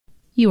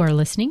You are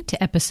listening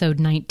to episode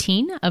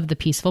 19 of the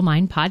Peaceful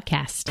Mind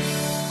Podcast.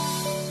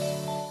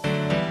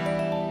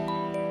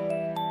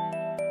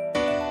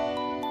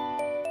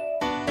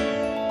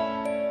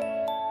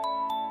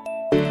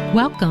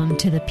 Welcome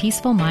to the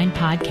Peaceful Mind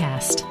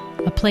Podcast,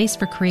 a place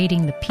for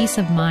creating the peace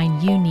of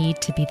mind you need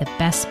to be the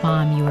best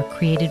mom you are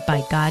created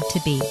by God to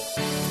be.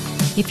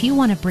 If you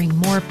want to bring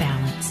more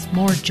balance,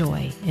 more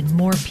joy, and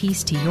more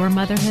peace to your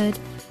motherhood,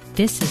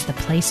 this is the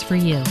place for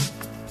you.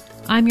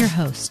 I'm your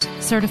host,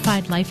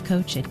 certified life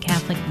coach and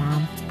Catholic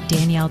mom,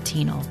 Danielle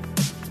Tino.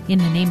 In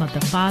the name of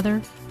the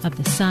Father,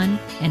 of the Son,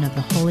 and of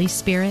the Holy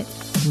Spirit,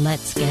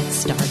 let's get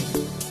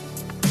started.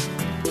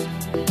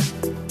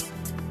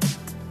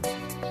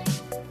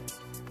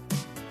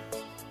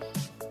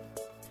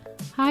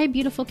 Hi,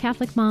 beautiful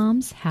Catholic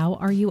moms. How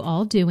are you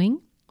all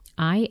doing?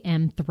 I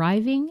am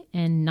thriving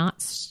and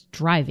not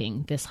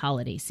striving this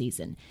holiday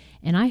season,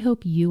 and I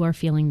hope you are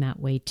feeling that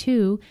way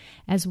too,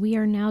 as we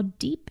are now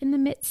deep in the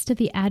midst of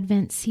the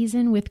Advent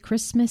season with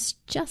Christmas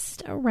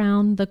just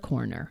around the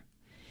corner.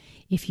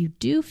 If you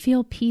do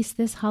feel peace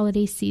this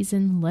holiday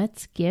season,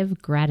 let's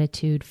give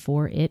gratitude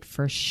for it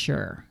for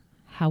sure.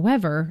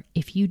 However,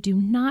 if you do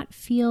not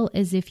feel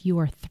as if you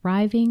are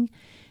thriving,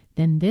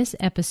 then this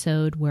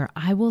episode where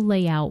I will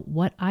lay out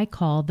what I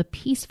call the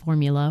peace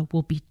formula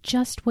will be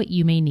just what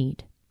you may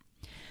need.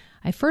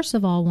 I first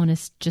of all want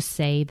to just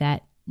say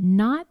that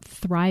not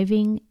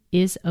thriving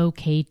is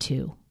okay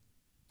too.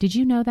 Did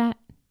you know that?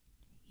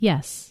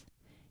 Yes,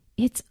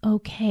 it's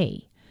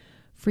okay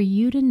for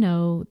you to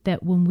know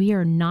that when we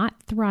are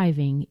not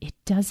thriving, it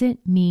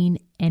doesn't mean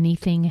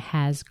anything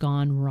has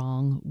gone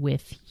wrong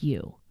with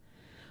you.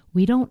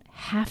 We don't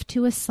have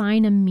to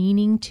assign a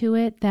meaning to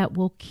it that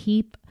will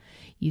keep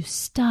you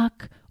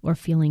stuck or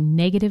feeling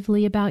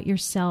negatively about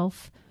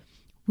yourself.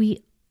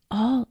 We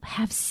all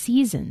have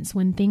seasons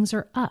when things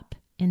are up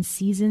and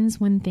seasons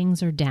when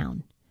things are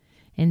down,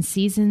 and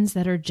seasons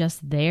that are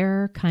just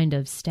there, kind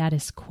of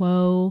status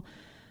quo.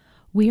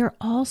 We are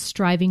all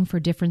striving for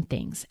different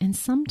things, and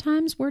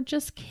sometimes we're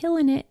just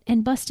killing it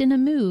and busting a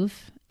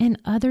move,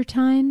 and other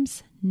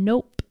times,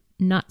 nope,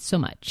 not so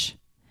much.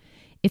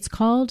 It's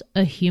called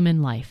a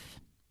human life.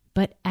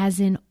 But as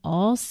in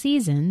all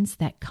seasons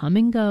that come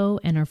and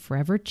go and are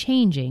forever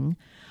changing,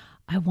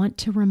 I want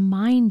to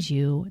remind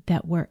you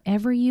that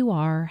wherever you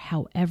are,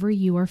 however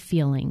you are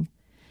feeling,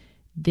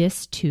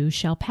 this too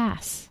shall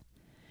pass.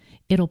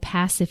 It'll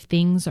pass if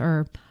things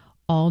are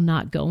all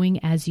not going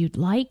as you'd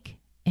like,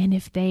 and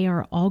if they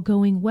are all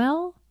going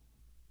well,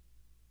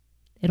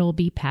 it'll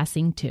be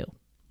passing too.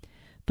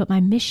 But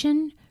my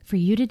mission for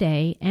you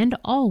today and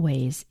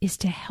always is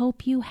to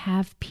help you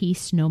have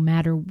peace no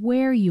matter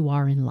where you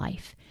are in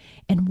life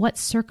and what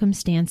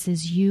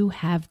circumstances you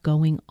have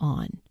going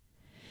on.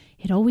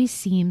 It always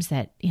seems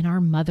that in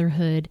our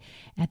motherhood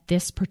at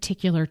this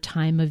particular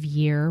time of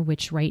year,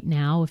 which right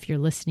now, if you're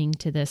listening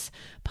to this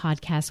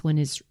podcast when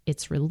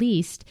it's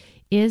released,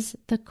 is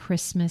the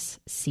Christmas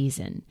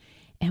season.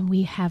 And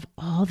we have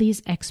all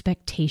these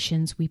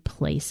expectations we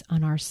place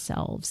on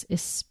ourselves,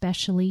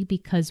 especially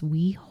because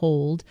we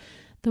hold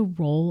the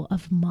role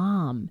of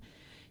mom,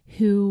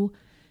 who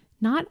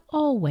not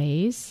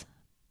always,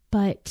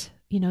 but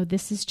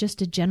this is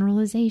just a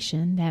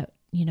generalization that,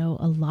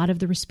 a lot of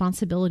the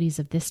responsibilities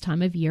of this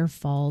time of year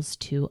falls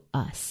to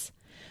us.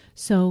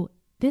 So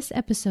this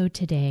episode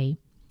today,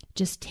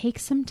 just take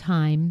some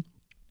time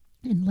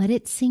and let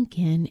it sink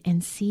in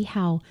and see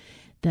how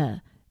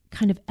the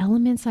kind of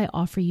elements I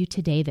offer you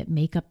today that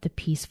make up the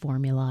peace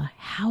formula,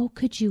 how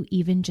could you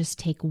even just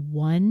take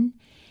one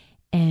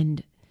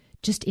and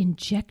just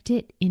inject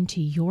it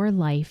into your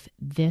life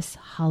this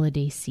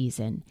holiday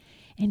season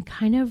and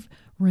kind of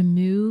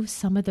remove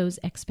some of those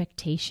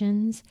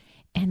expectations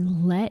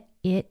and let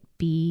it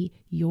be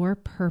your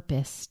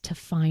purpose to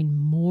find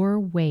more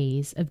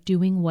ways of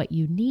doing what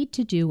you need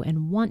to do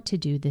and want to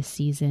do this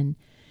season,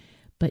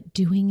 but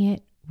doing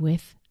it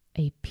with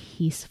a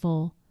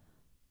peaceful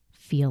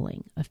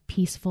feeling, a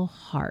peaceful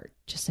heart,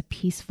 just a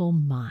peaceful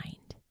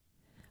mind.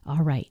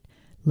 All right,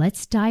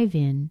 let's dive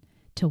in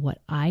to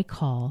what I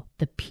call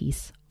the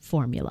peace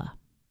formula.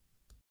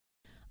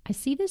 I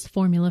see this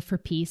formula for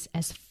peace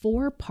as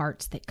 4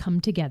 parts that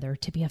come together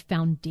to be a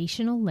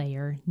foundational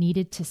layer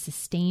needed to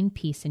sustain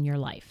peace in your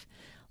life,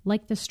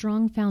 like the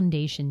strong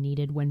foundation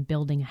needed when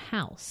building a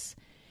house.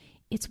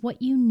 It's what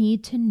you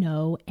need to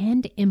know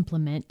and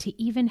implement to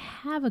even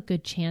have a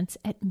good chance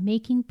at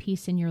making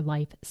peace in your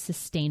life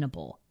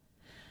sustainable.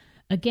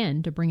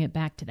 Again, to bring it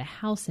back to the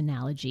house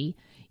analogy,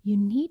 you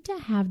need to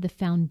have the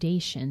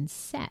foundation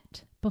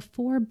set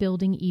before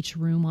building each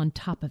room on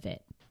top of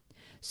it.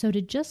 So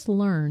to just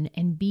learn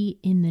and be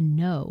in the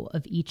know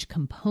of each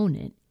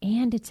component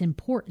and its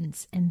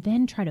importance, and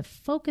then try to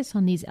focus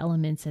on these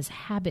elements as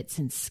habits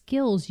and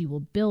skills you will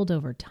build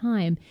over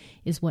time,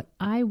 is what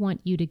I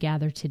want you to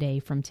gather today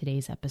from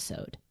today's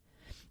episode.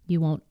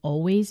 You won't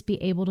always be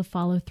able to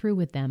follow through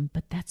with them,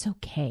 but that's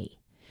okay.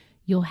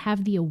 You'll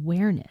have the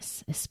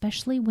awareness,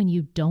 especially when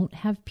you don't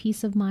have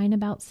peace of mind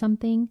about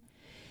something.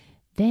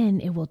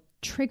 Then it will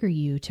trigger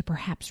you to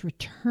perhaps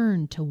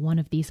return to one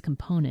of these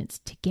components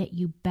to get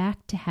you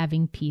back to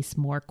having peace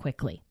more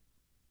quickly.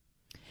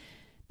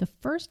 The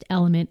first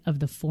element of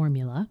the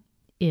formula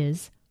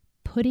is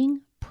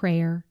putting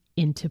prayer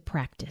into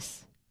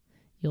practice.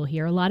 You'll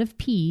hear a lot of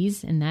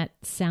P's, and that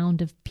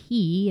sound of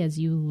P as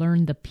you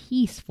learn the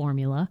peace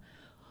formula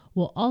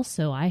will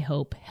also, I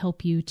hope,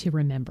 help you to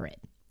remember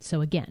it.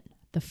 So again,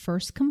 the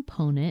first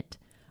component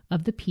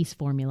of the peace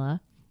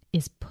formula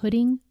is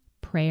putting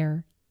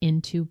prayer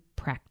into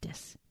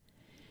practice.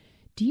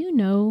 Do you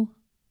know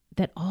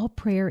that all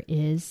prayer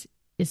is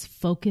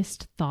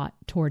focused thought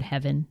toward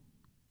heaven?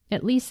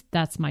 At least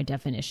that's my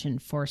definition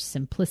for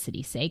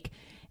simplicity's sake.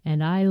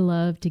 And I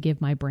love to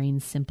give my brain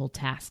simple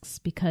tasks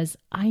because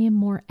I am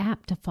more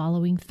apt to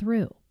following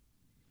through.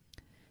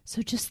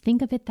 So just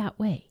think of it that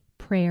way.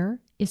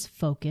 Prayer is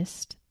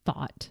focused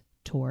thought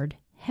toward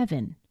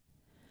heaven.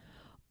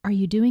 Are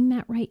you doing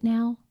that right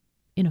now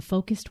in a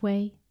focused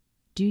way?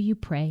 Do you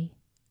pray?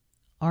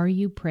 Are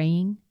you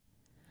praying?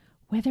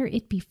 Whether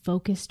it be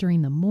focused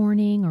during the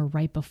morning or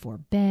right before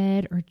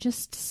bed or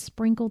just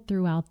sprinkled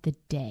throughout the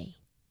day.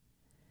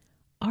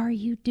 Are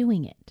you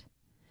doing it?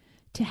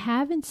 To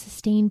have and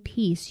sustain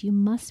peace, you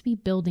must be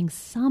building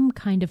some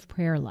kind of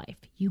prayer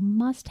life. You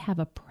must have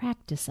a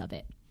practice of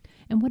it.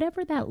 And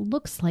whatever that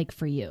looks like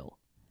for you.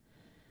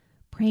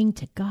 Praying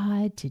to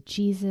God, to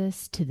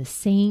Jesus, to the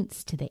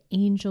saints, to the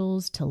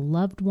angels, to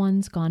loved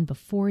ones gone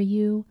before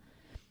you.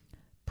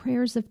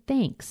 Prayers of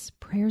thanks,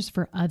 prayers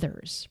for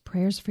others,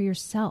 prayers for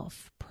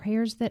yourself,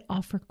 prayers that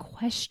offer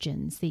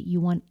questions that you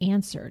want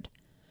answered,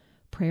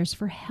 prayers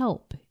for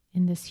help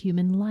in this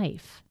human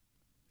life.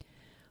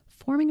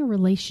 Forming a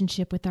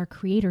relationship with our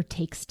Creator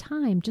takes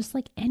time, just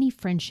like any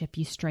friendship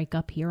you strike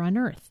up here on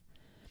earth.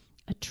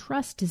 A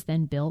trust is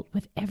then built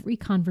with every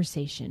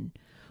conversation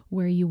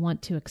where you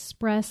want to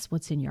express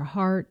what's in your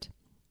heart,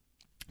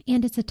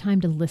 and it's a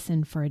time to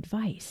listen for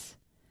advice.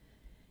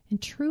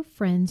 And true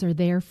friends are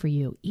there for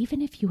you,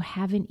 even if you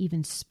haven't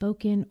even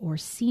spoken or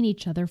seen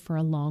each other for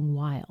a long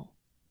while.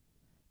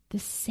 The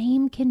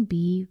same can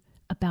be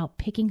about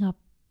picking up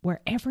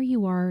wherever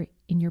you are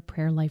in your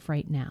prayer life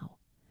right now.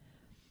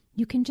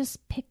 You can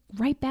just pick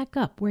right back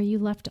up where you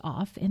left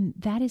off, and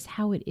that is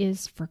how it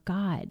is for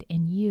God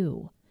and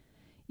you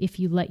if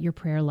you let your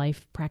prayer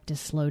life practice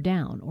slow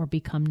down or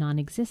become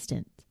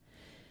non-existent.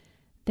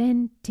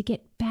 Then to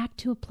get back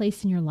to a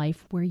place in your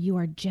life where you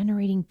are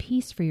generating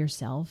peace for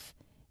yourself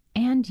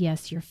and,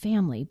 yes, your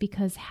family,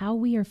 because how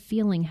we are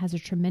feeling has a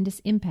tremendous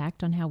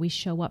impact on how we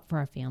show up for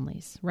our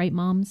families. Right,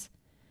 moms?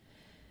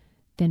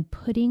 Then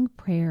putting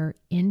prayer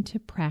into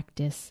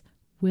practice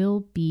will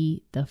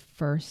be the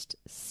first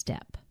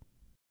step.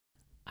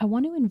 I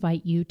want to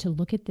invite you to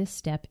look at this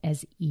step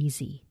as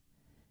easy,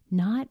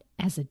 not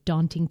as a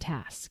daunting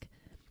task,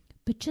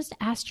 but just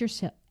ask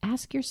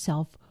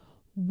yourself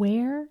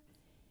where,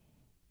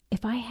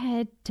 if I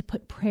had to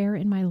put prayer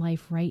in my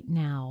life right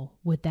now,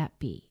 would that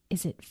be?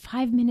 Is it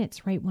 5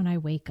 minutes right when I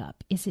wake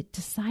up? Is it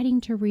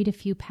deciding to read a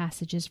few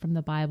passages from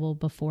the Bible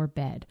before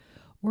bed?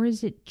 Or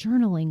is it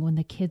journaling when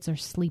the kids are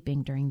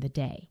sleeping during the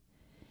day?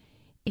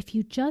 If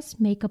you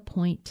just make a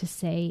point to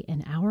say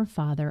an Our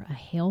Father, a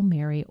Hail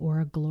Mary,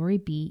 or a Glory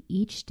Be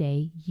each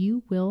day,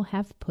 you will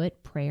have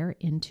put prayer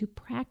into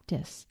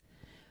practice.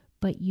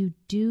 But you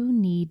do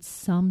need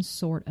some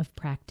sort of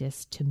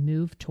practice to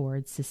move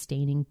towards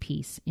sustaining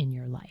peace in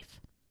your life.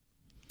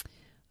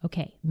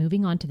 Okay,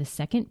 moving on to the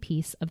second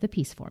piece of the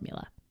peace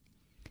formula.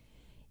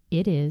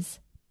 It is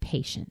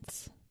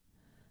patience.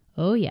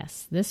 Oh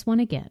yes, this one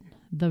again.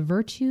 The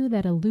virtue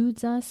that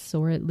eludes us,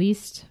 or at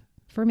least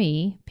for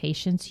me,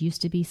 patience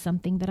used to be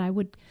something that I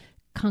would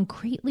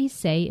concretely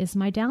say is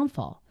my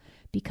downfall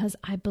because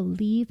I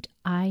believed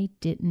I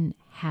didn't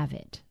have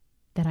it,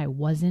 that I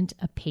wasn't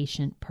a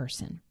patient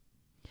person.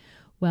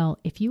 Well,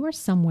 if you are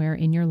somewhere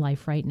in your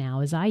life right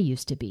now, as I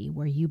used to be,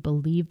 where you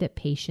believe that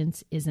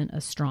patience isn't a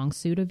strong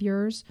suit of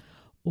yours,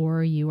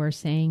 or you are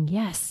saying,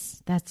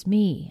 yes, that's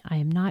me, I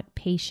am not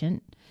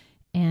patient,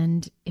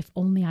 and if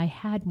only I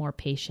had more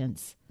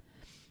patience,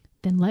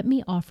 then let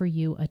me offer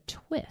you a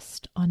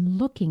twist on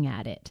looking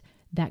at it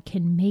that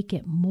can make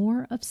it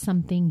more of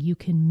something you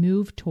can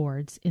move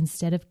towards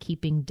instead of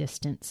keeping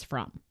distance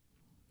from.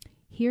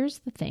 Here's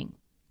the thing.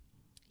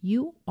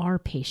 You are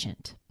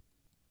patient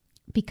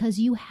because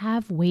you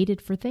have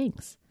waited for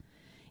things.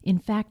 In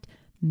fact,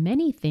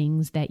 many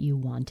things that you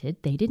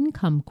wanted, they didn't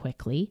come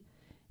quickly,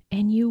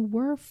 and you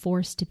were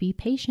forced to be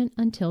patient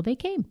until they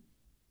came.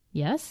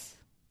 Yes?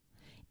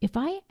 If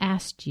I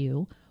asked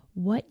you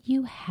what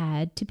you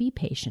had to be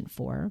patient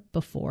for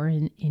before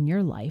in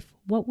your life,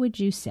 what would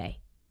you say?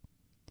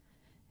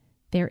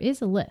 There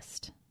is a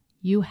list.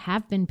 You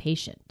have been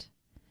patient.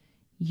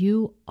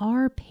 You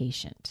are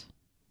patient.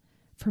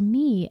 For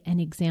me, an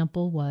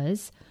example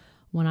was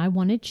when I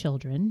wanted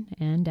children,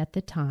 and at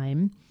the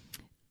time,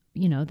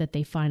 that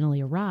they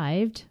finally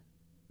arrived,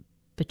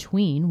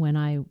 between when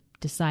I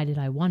decided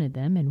I wanted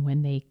them and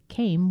when they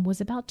came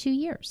was about 2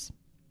 years.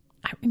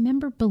 I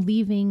remember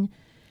believing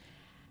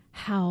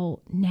how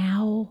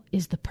now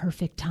is the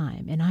perfect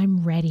time and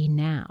I'm ready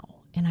now.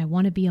 and I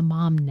want to be a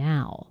mom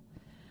now.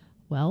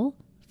 Well,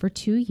 for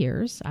 2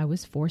 years, I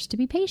was forced to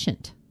be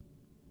patient.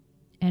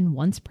 And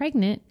once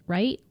pregnant,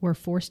 right, we're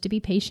forced to be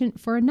patient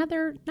for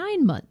another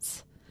 9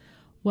 months.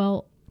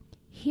 Well,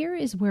 here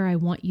is where I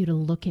want you to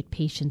look at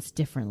patience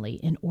differently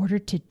in order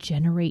to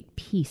generate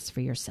peace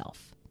for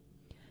yourself.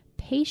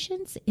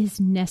 Patience is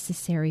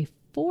necessary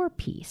for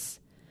peace,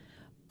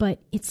 but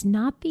it's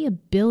not the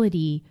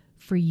ability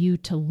for you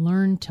to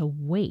learn to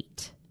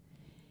wait.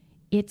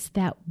 It's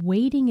that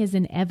waiting is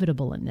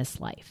inevitable in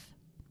this life.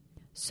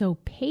 So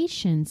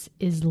patience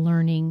is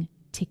learning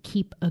to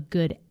keep a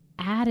good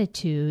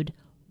attitude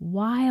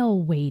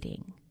while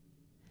waiting.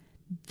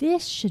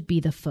 This should be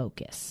the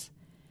focus.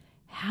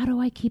 How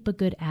do I keep a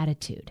good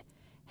attitude?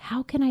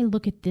 How can I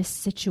look at this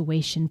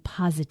situation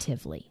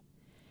positively?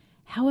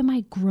 How am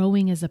I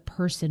growing as a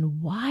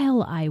person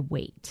while I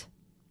wait?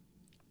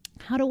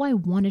 How do I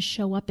want to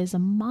show up as a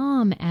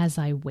mom as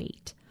I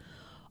wait?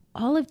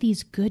 All of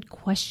these good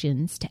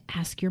questions to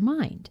ask your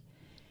mind.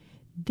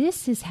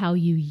 This is how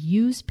you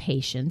use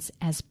patience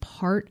as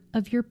part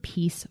of your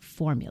peace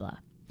formula.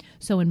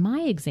 So in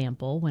my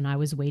example, when I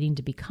was waiting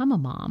to become a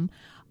mom,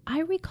 I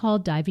recall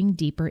diving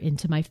deeper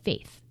into my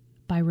faith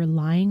by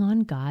relying on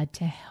God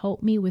to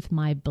help me with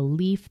my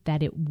belief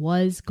that it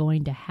was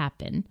going to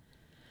happen,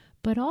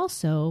 but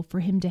also for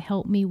Him to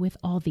help me with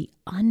all the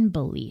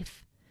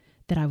unbelief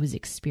that I was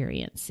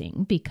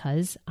experiencing,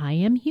 because I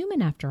am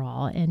human after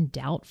all, and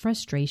doubt,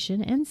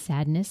 frustration, and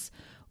sadness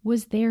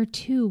was there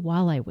too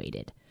while I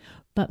waited.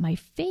 But my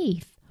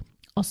faith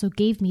also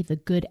gave me the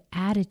good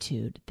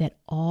attitude that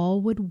all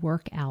would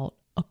work out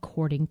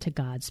according to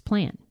God's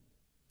plan.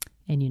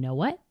 And you know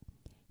what?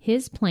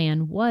 His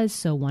plan was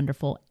so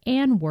wonderful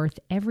and worth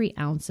every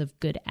ounce of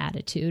good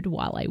attitude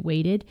while I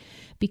waited,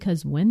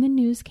 because when the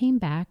news came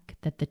back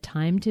that the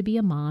time to be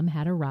a mom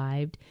had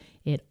arrived,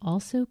 it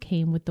also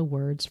came with the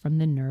words from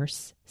the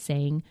nurse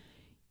saying,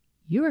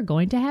 "You are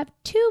going to have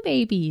 2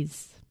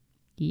 babies."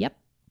 Yep,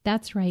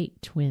 that's right,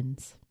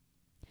 twins.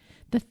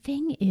 The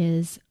thing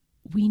is,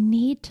 we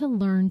need to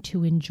learn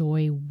to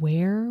enjoy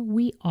where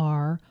we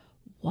are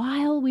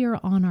while we are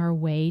on our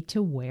way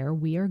to where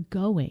we are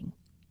going.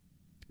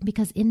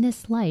 Because in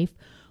this life,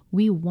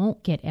 we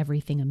won't get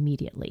everything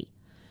immediately.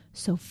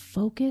 So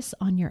focus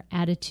on your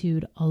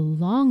attitude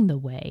along the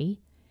way,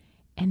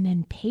 and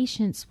then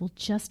patience will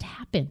just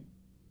happen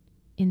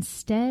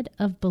instead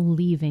of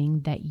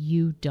believing that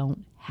you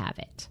don't have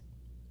it.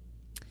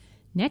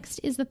 Next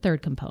is the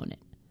third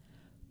component,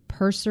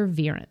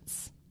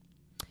 perseverance.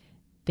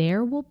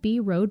 There will be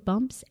road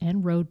bumps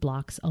and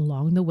roadblocks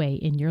along the way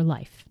in your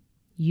life.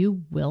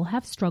 You will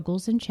have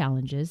struggles and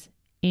challenges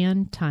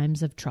and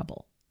times of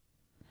trouble.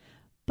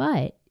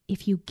 But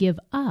if you give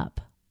up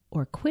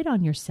or quit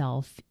on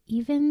yourself,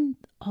 even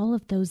all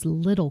of those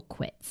little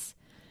quits,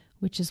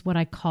 which is what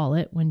I call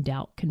it when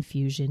doubt,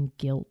 confusion,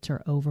 guilt,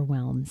 or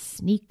overwhelm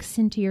sneaks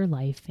into your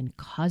life and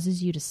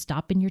causes you to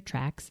stop in your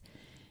tracks,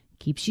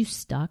 keeps you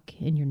stuck,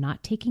 and you're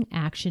not taking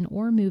action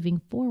or moving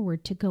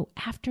forward to go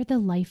after the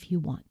life you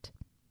want.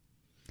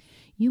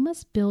 You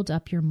must build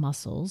up your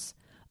muscles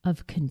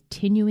of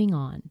continuing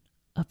on,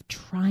 of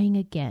trying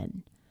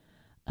again,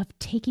 of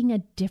taking a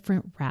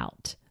different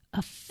route,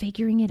 of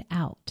figuring it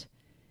out,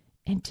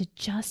 and to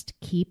just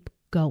keep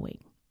going.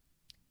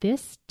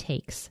 This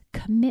takes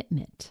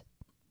commitment.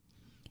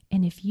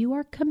 And if you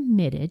are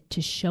committed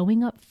to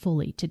showing up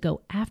fully to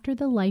go after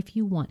the life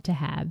you want to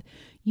have,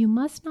 you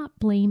must not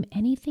blame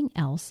anything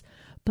else,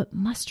 but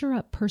muster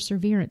up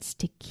perseverance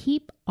to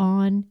keep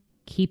on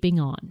keeping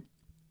on.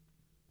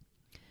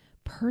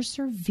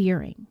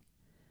 Persevering,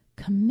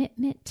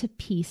 commitment to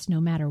peace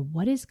no matter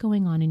what is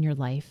going on in your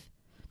life,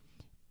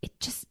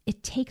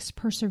 it takes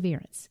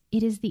perseverance.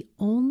 It is the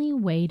only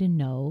way to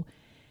know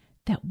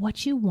that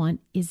what you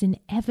want is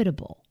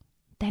inevitable,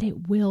 that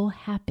it will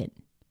happen,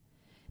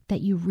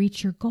 that you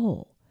reach your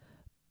goal.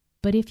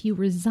 But if you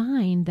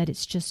resign that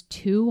it's just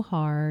too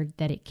hard,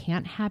 that it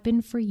can't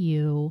happen for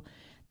you,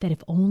 that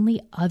if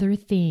only other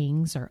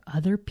things or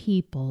other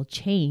people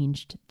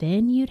changed,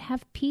 then you'd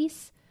have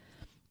peace,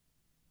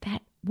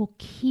 that will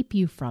keep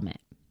you from it.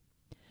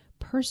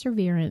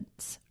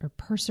 Perseverance or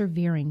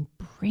persevering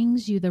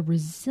brings you the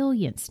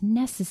resilience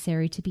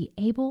necessary to be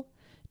able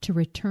to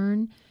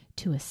return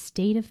to a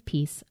state of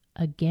peace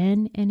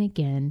again and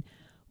again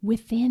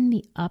within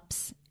the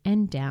ups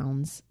and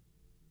downs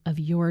of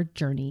your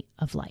journey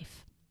of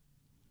life.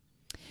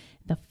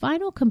 The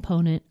final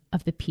component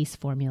of the peace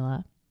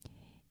formula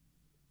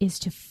is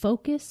to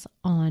focus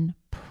on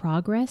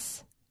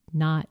progress,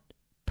 not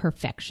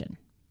perfection.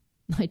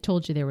 I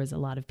told you there was a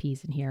lot of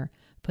P's in here,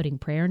 putting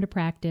prayer into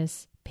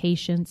practice,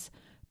 patience,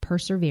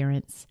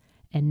 perseverance,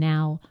 and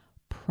now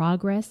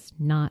progress,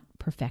 not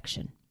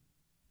perfection.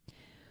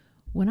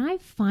 When I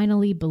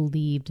finally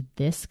believed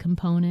this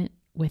component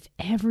with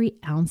every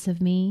ounce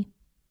of me,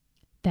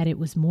 that it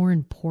was more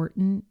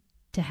important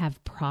to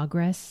have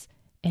progress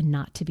and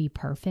not to be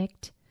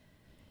perfect,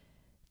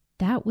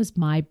 that was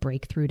my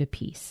breakthrough to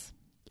peace.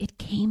 It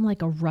came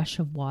like a rush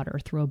of water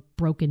through a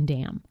broken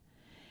dam.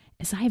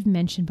 As I have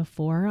mentioned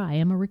before, I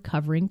am a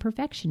recovering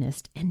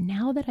perfectionist, and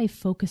now that I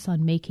focus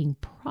on making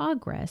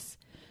progress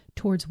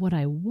towards what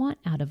I want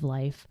out of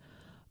life,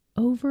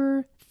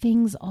 over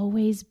things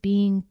always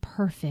being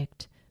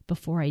perfect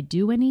before I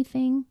do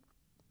anything,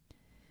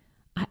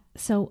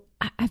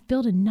 I've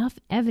built enough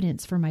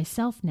evidence for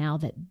myself now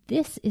that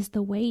this is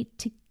the way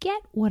to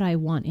get what I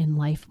want in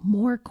life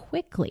more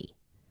quickly.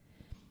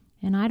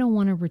 And I don't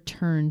want to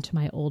return to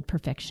my old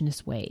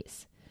perfectionist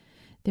ways.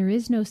 There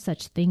is no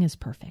such thing as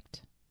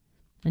perfect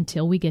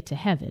until we get to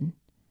heaven.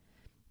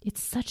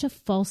 It's such a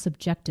false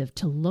objective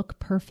to look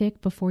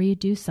perfect before you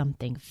do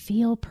something,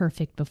 feel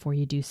perfect before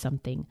you do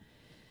something,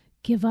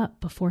 give up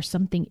before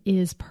something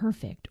is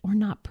perfect, or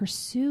not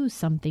pursue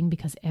something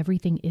because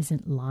everything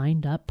isn't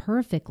lined up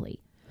perfectly.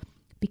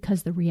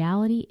 Because the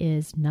reality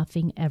is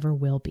nothing ever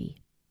will be.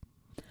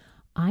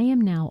 I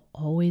am now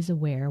always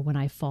aware when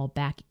I fall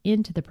back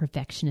into the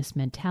perfectionist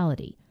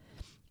mentality,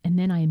 and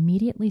then I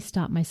immediately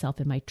stop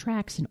myself in my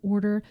tracks in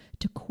order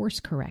to course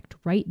correct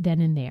right then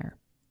and there.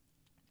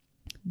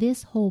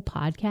 This whole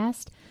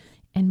podcast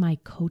and my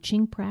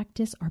coaching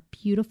practice are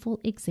beautiful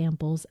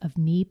examples of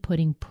me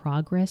putting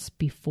progress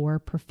before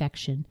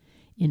perfection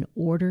in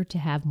order to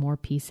have more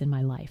peace in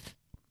my life.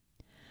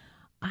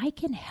 I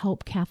can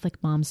help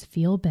Catholic moms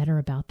feel better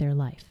about their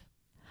life.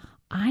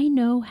 I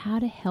know how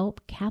to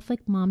help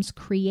Catholic moms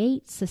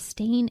create,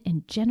 sustain,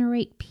 and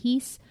generate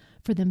peace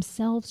for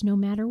themselves no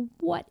matter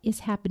what is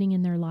happening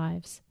in their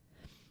lives.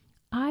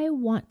 I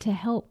want to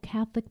help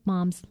Catholic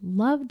moms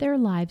love their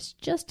lives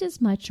just as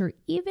much or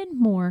even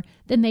more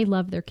than they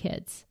love their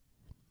kids.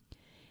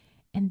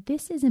 And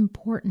this is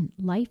important,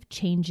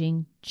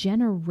 life-changing,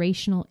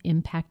 generational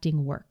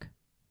impacting work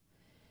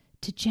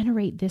to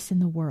generate this in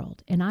the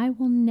world. And I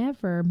will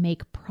never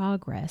make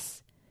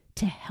progress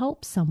to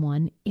help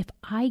someone if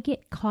I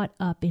get caught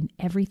up in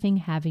everything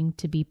having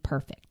to be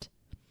perfect.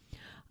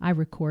 I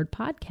record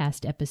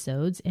podcast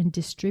episodes and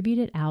distribute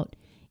it out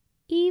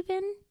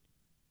even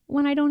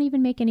when I don't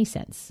even make any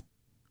sense,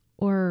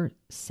 or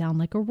sound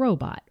like a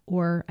robot,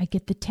 or I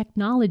get the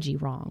technology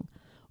wrong,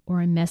 or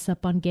I mess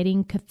up on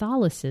getting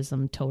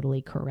Catholicism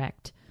totally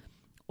correct,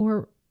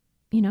 or,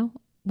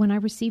 when I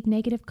receive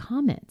negative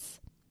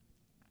comments.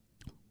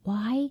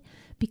 Why?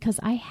 Because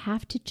I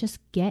have to just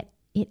get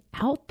it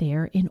out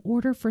there in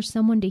order for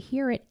someone to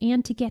hear it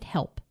and to get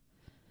help.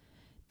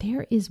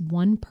 There is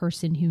one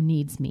person who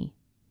needs me.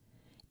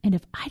 And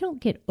if I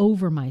don't get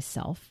over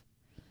myself,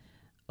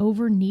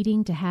 over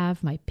needing to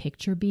have my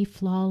picture be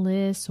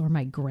flawless or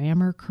my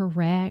grammar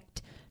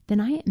correct, then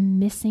I am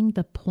missing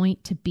the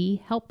point to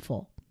be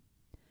helpful.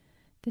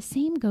 The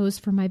same goes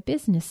for my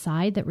business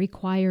side that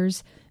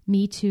requires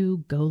me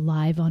to go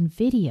live on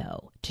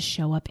video, to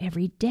show up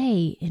every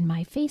day in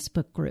my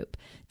Facebook group,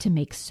 to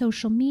make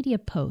social media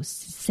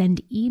posts,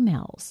 send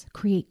emails,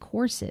 create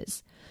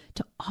courses,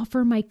 to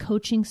offer my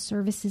coaching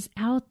services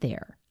out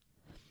there.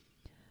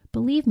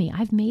 Believe me,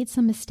 I've made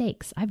some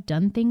mistakes. I've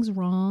done things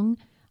wrong.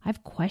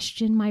 I've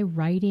questioned my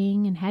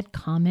writing and had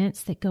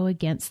comments that go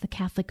against the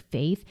Catholic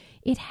faith.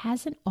 It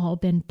hasn't all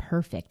been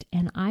perfect,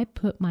 and I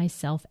put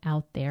myself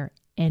out there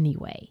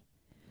anyway.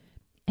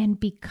 And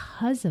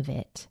because of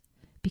it,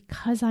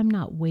 because I'm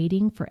not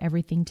waiting for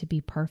everything to be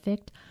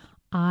perfect,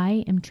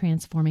 I am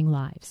transforming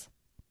lives.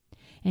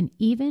 And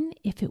even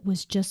if it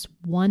was just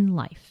one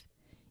life,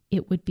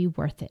 it would be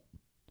worth it.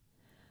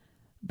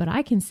 But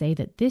I can say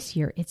that this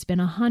year it's been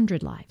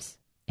 100 lives,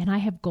 and I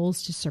have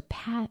goals to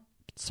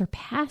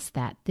surpass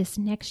that this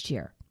next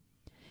year.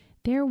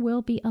 There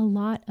will be a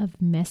lot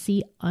of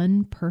messy,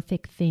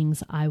 imperfect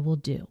things I will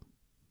do.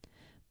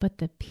 But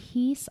the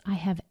peace I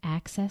have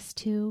access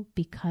to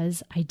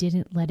because I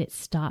didn't let it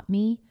stop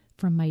me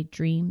from my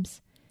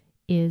dreams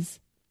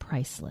is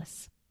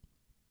priceless.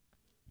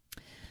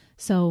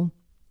 So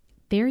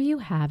there you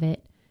have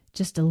it,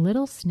 just a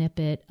little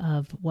snippet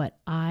of what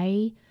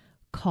I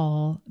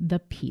call the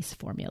peace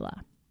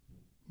formula.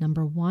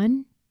 Number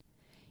 1,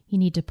 you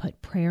need to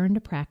put prayer into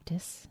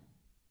practice.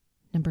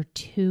 Number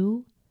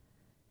 2,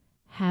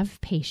 have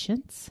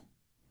patience.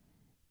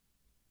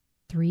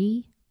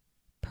 3,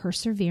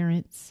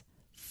 perseverance.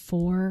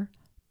 4,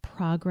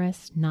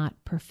 progress, not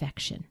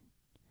perfection.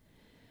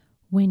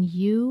 When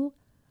you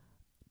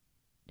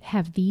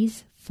have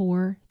these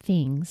 4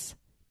 things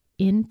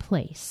in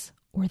place,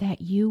 or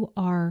that you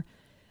are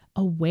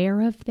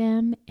aware of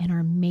them and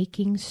are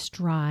making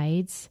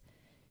strides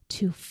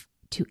to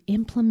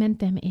implement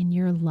them in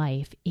your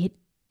life, it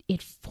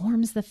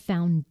forms the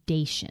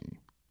foundation.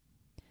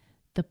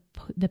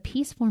 The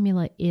peace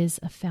formula is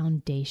a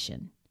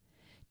foundation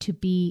to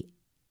be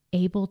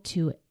able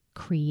to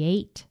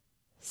create,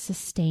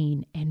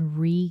 sustain, and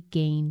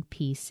regain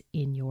peace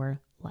in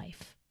your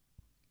life.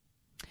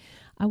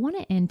 I want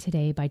to end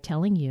today by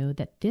telling you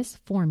that this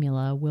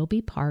formula will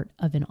be part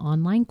of an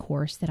online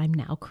course that I'm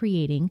now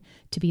creating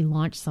to be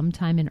launched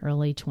sometime in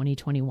early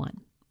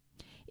 2021.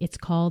 It's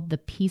called The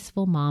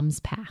Peaceful Mom's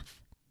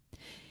Path.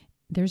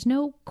 There's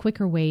no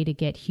quicker way to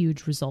get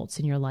huge results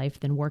in your life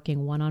than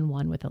working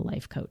one-on-one with a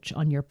life coach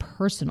on your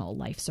personal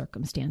life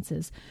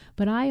circumstances.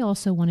 But I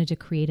also wanted to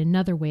create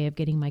another way of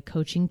getting my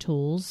coaching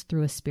tools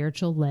through a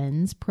spiritual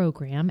lens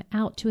program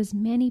out to as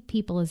many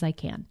people as I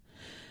can.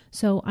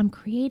 So I'm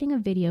creating a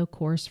video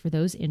course for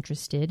those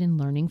interested in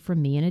learning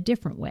from me in a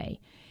different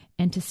way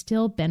and to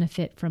still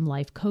benefit from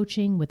life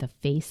coaching with a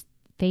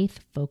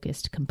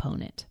faith-focused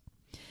component.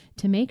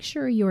 To make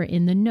sure you're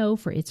in the know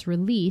for its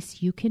release,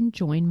 you can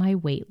join my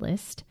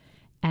waitlist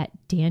at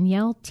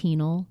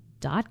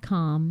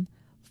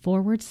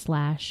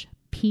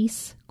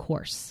daniellethienel.com/peace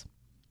course.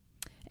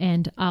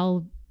 And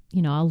I'll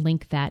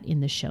link that in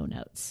the show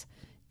notes.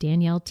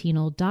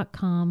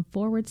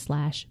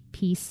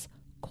 daniellethienel.com/peace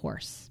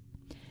course.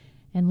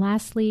 And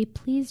lastly,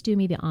 please do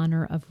me the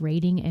honor of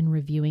rating and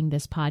reviewing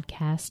this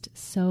podcast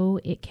so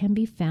it can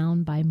be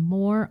found by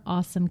more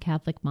awesome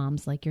Catholic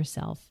moms like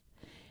yourself.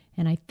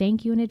 And I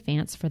thank you in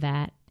advance for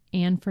that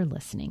and for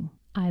listening.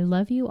 I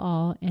love you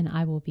all, and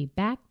I will be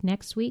back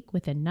next week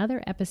with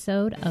another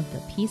episode of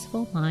the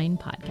Peaceful Mind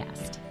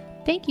Podcast.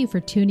 Thank you for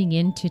tuning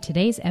in to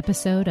today's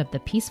episode of the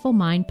Peaceful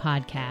Mind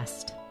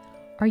Podcast.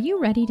 Are you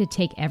ready to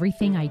take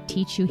everything I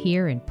teach you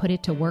here and put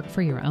it to work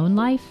for your own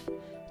life?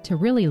 To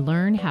really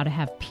learn how to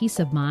have peace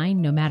of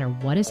mind no matter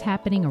what is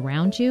happening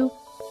around you?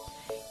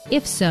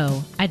 If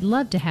so, I'd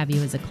love to have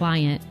you as a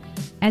client.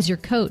 As your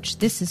coach,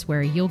 this is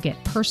where you'll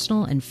get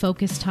personal and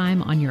focused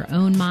time on your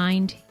own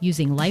mind,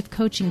 using life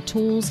coaching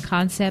tools,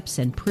 concepts,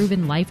 and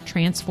proven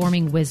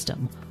life-transforming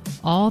wisdom,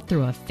 all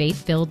through a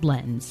faith-filled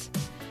lens.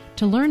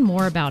 To learn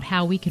more about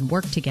how we can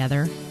work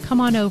together, come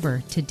on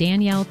over to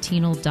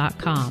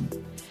daniellethienel.com.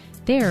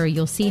 There,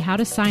 you'll see how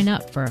to sign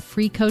up for a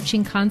free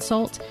coaching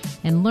consult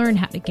and learn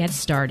how to get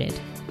started.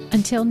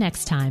 Until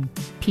next time,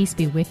 peace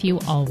be with you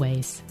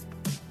always.